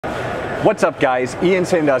What's up guys, Ian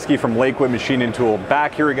Sandusky from Lakewood Machine and Tool,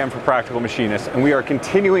 back here again for Practical Machinists, and we are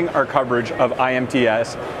continuing our coverage of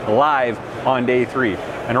IMTS live on day 3.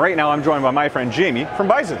 And right now I'm joined by my friend Jamie from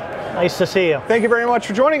Bison. Nice to see you. Thank you very much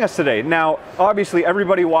for joining us today. Now, obviously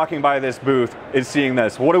everybody walking by this booth is seeing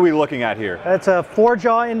this. What are we looking at here? That's a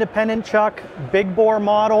 4-jaw independent chuck, big bore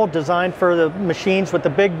model designed for the machines with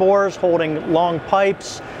the big bores holding long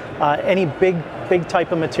pipes, any big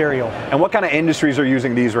type of material. And what kind of industries are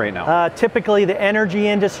using these right now? Typically the energy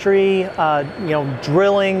industry,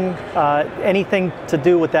 drilling, anything to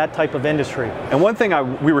do with that type of industry. And one thing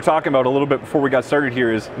we were talking about a little bit before we got started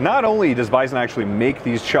here is not only does Bison actually make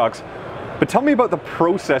these chucks, but tell me about the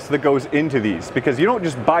process that goes into these, because you don't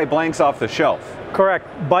just buy blanks off the shelf. Correct.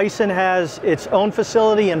 Bison has its own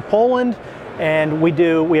facility in Poland, and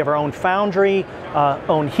we have our own foundry,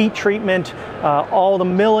 own heat treatment, all the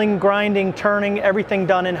milling, grinding, turning, everything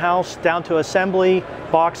done in-house, down to assembly,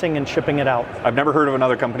 boxing, and shipping it out. I've never heard of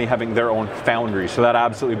another company having their own foundry, so that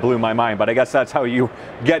absolutely blew my mind, but I guess that's how you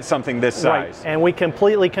get something this size. Right, and we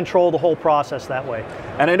completely control the whole process that way.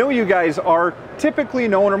 And I know you guys are typically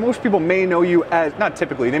known, or most people may know you as, not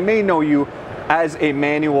typically, they may know you as a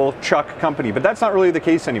manual chuck company, but that's not really the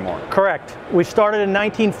case anymore. Correct. We started in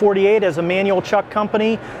 1948 as a manual chuck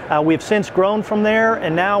company. We've since grown from there,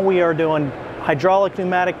 and now we are doing hydraulic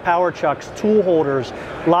pneumatic power chucks, tool holders,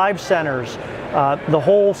 live centers, the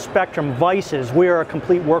whole spectrum, vices. We are a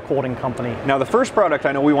complete work holding company. Now the first product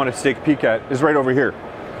I know we wanted to take a peek at is right over here.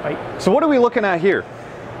 Right. So what are we looking at here?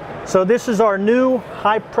 So this is our new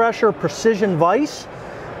high pressure precision vise.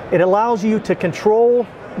 It allows you to control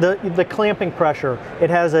the clamping pressure. It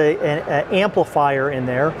has an amplifier in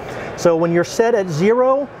there. So when you're set at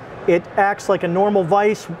 0, it acts like a normal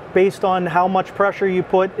vise. Based on how much pressure you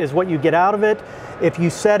put is what you get out of it. If you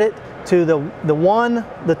set it to the 1,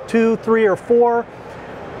 the 2, 3, or 4,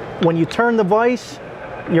 when you turn the vise,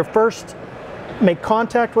 you first make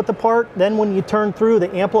contact with the part, then when you turn through,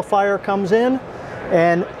 the amplifier comes in,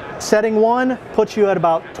 and setting 1 puts you at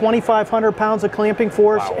about 2,500 pounds of clamping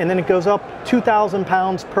force. Wow. And then it goes up 2,000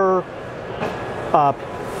 pounds per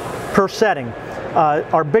setting.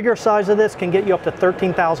 Our bigger size of this can get you up to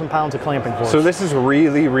 13,000 pounds of clamping force. So this is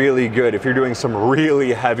really, really good if you're doing some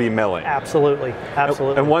really heavy milling. Absolutely,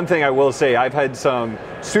 absolutely. And one thing I will say, I've had some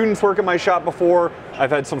students work at my shop before,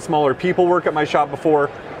 I've had some smaller people work at my shop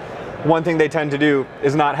before. One thing they tend to do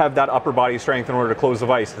is not have that upper body strength in order to close the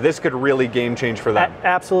vise. This could really game change for them.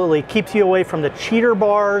 Absolutely. Keeps you away from the cheater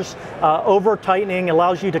bars, over tightening,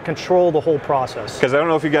 allows you to control the whole process. Because I don't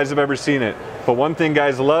know if you guys have ever seen it, but one thing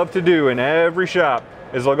guys love to do in every shop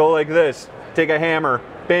is they'll go like this, take a hammer,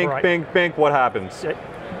 bink, Right. bink, bink, what happens?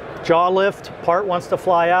 Jaw lift, part wants to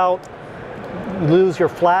fly out, lose your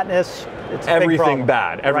flatness. It's a big problem.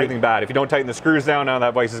 Everything bad. If you don't tighten the screws down, now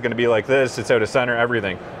that vise is going to be like this, it's out of center,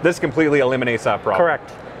 everything. This completely eliminates that problem.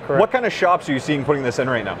 Correct. What kind of shops are you seeing putting this in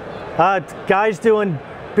right now? Guys doing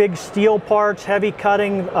big steel parts, heavy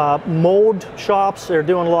cutting, mold shops. They're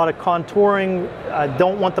doing a lot of contouring,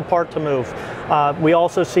 don't want the part to move. We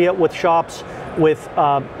also see it with shops with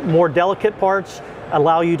more delicate parts,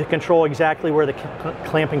 allow you to control exactly where the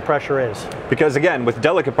clamping pressure is. Because again, with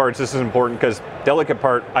delicate parts, this is important because delicate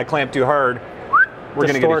part, I clamp too hard, we're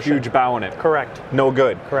going to get a huge bow in it. Correct. No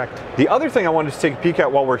good. Correct. The other thing I wanted to take a peek at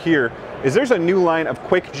while we're here is there's a new line of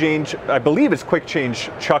quick change, I believe it's quick change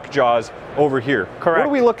chuck jaws over here. Correct. What are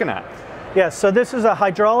we looking at? Yes, so this is a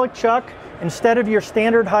hydraulic chuck. Instead of your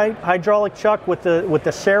standard hydraulic chuck with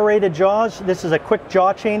the serrated jaws, this is a quick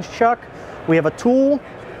jaw change chuck. We have a tool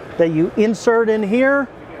that you insert in here,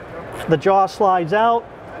 the jaw slides out,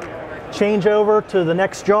 change over to the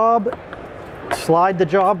next job, slide the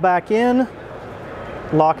job back in,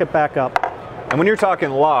 lock it back up. And when you're talking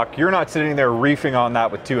lock, you're not sitting there reefing on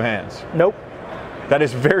that with 2 hands. Nope. That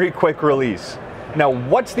is very quick release. Now,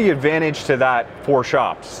 what's the advantage to that for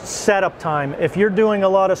shops? Setup time. If you're doing a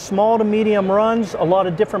lot of small to medium runs, a lot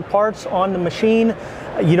of different parts on the machine,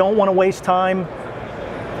 you don't want to waste time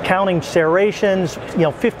counting serrations,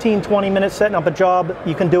 15, 20 minutes setting up a job.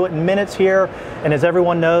 You can do it in minutes here, and as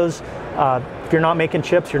everyone knows, if you're not making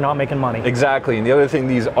chips, you're not making money. Exactly, and the other thing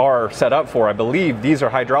these are set up for, I believe these are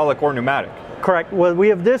hydraulic or pneumatic. Correct. Well, we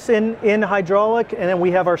have this in hydraulic, and then we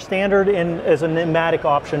have our standard as a pneumatic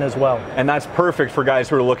option as well. And that's perfect for guys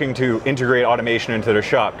who are looking to integrate automation into their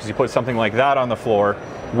shop, because you put something like that on the floor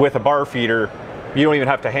with a bar feeder, you don't even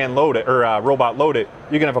have to hand load it or robot load it.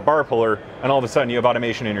 You can have a bar puller, and all of a sudden you have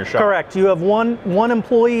automation in your shop. Correct. You have one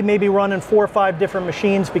employee maybe running 4 or 5 different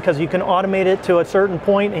machines because you can automate it to a certain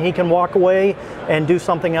point, and he can walk away and do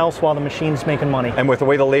something else while the machine's making money. And with the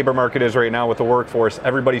way the labor market is right now with the workforce,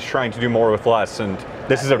 everybody's trying to do more with less, and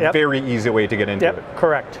this is a very easy way to get into it.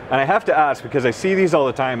 Correct. And I have to ask, because I see these all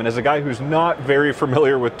the time, and as a guy who's not very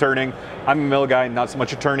familiar with turning, I'm a mill guy, not so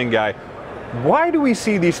much a turning guy. Why do we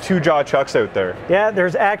see these 2-jaw chucks out there? Yeah,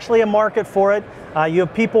 there's actually a market for it. You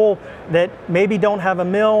have people that maybe don't have a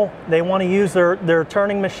mill, they want to use their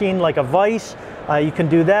turning machine like a vise. You can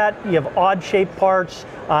do that. You have odd shaped parts,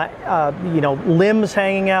 you know, limbs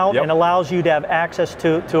hanging out, and allows you to have access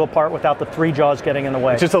to a part without the 3 jaws getting in the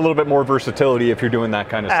way. It's just a little bit more versatility if you're doing that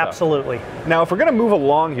kind of stuff. Absolutely. Now, if we're going to move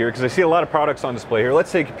along here, because I see a lot of products on display here,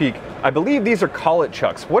 let's take a peek. I believe these are collet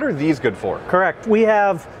chucks. What are these good for? Correct. We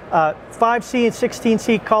have 5C and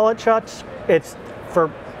 16C collet chucks. It's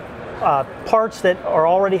for parts that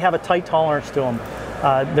already have a tight tolerance to them.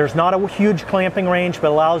 There's not a huge clamping range, but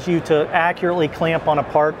allows you to accurately clamp on a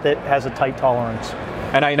part that has a tight tolerance.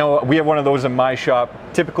 And I know we have one of those in my shop.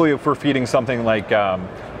 Typically, if we're feeding something like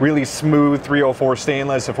really smooth 304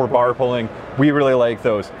 stainless, if we're bar pulling, we really like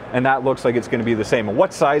those. And that looks like it's going to be the same. And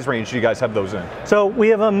what size range do you guys have those in? So we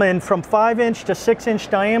have them in from 5-inch to 6-inch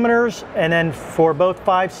diameters, and then for both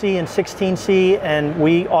 5C and 16C, and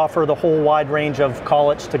we offer the whole wide range of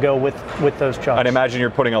collets to go with those chucks. I'd imagine you're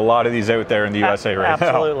putting a lot of these out there in the USA right now.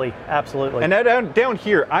 Absolutely, absolutely. And now down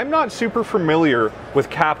here, I'm not super familiar with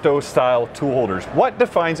Capto style tool holders. What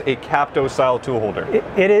defines a Capto style tool holder?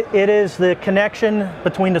 It is the connection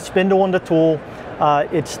between the spindle and the tool.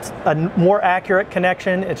 It's a more accurate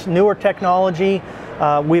connection. It's newer technology.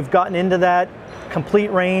 We've gotten into that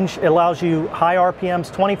complete range. It allows you high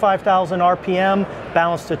RPMs, 25,000 RPM,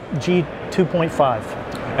 balanced to G 2.5.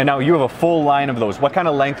 And now you have a full line of those. What kind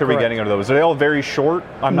of length are we getting out of those? Are they all very short?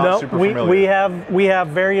 I'm not super familiar. We have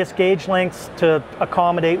various gauge lengths to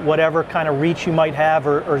accommodate whatever kind of reach you might have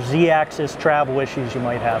or Z-axis travel issues you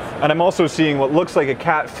might have. And I'm also seeing what looks like a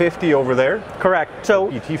Cat 50 over there. Correct. So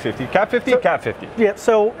ET 50, Cat 50, Cat 50. Yeah.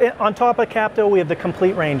 So on top of Capto, we have the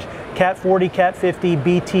complete range: Cat 40, Cat 50,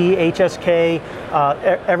 BT, HSK,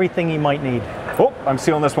 everything you might need. Oh, I'm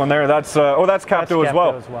seeing this one there. That's that's Capto as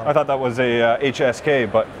well. I thought that was a HSK,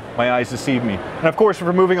 but my eyes deceived me. And of course, if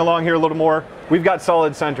we're moving along here a little more, we've got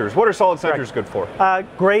solid centers. What are solid centers good for?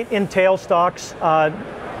 Great in tail stocks,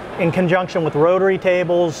 in conjunction with rotary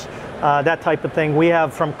tables, that type of thing. We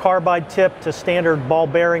have from carbide tip to standard ball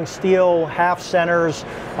bearing steel, half centers,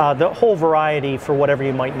 the whole variety for whatever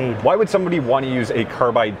you might need. Why would somebody want to use a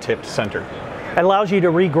carbide tipped center? It allows you to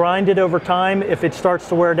regrind it over time. If it starts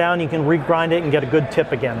to wear down, you can regrind it and get a good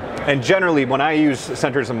tip again. And generally, when I use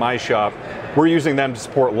centers in my shop, we're using them to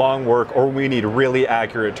support long work, or we need really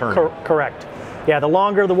accurate turning. Correct. Yeah, the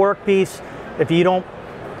longer the workpiece, if you don't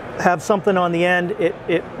have something on the end,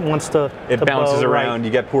 it wants to bounces bow, around, right? You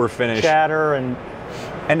get poor finish. Chatter and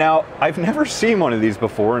now, I've never seen one of these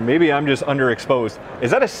before, and maybe I'm just underexposed.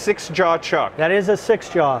 Is that a 6-jaw chuck? That is a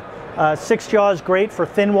 6-jaw. 6-jaw is great for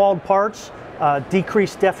thin-walled parts.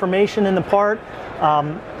 Decreased deformation in the part,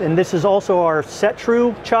 and this is also our set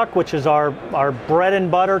true chuck, which is our bread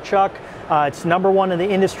and butter chuck. It's #1 in the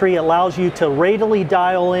industry. It allows you to radially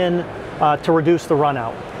dial in to reduce the run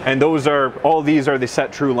out. And all these are the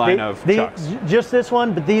set true line of chucks? Just this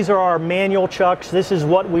one, but these are our manual chucks. This is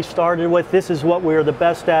what we started with. This is what we're the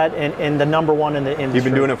best at and the #1 in the industry. You've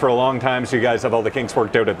been doing it for a long time, so you guys have all the kinks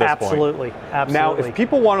worked out at this point. Absolutely. Now, if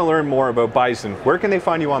people want to learn more about Bison, where can they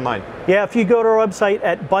find you online? Yeah, if you go to our website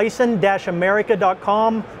at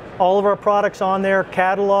bison-america.com, all of our products on there,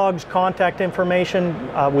 catalogs, contact information.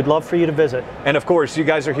 We'd love for you to visit. And of course, you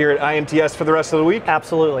guys are here at IMTS for the rest of the week?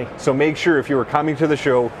 Absolutely. So make sure if you are coming to the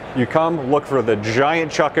show, you come look for the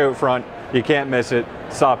giant chuck out front. You can't miss it.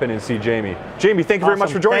 Stop in and see Jamie. Jamie, thank you very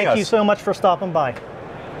much for joining us. Thank you so much for stopping by.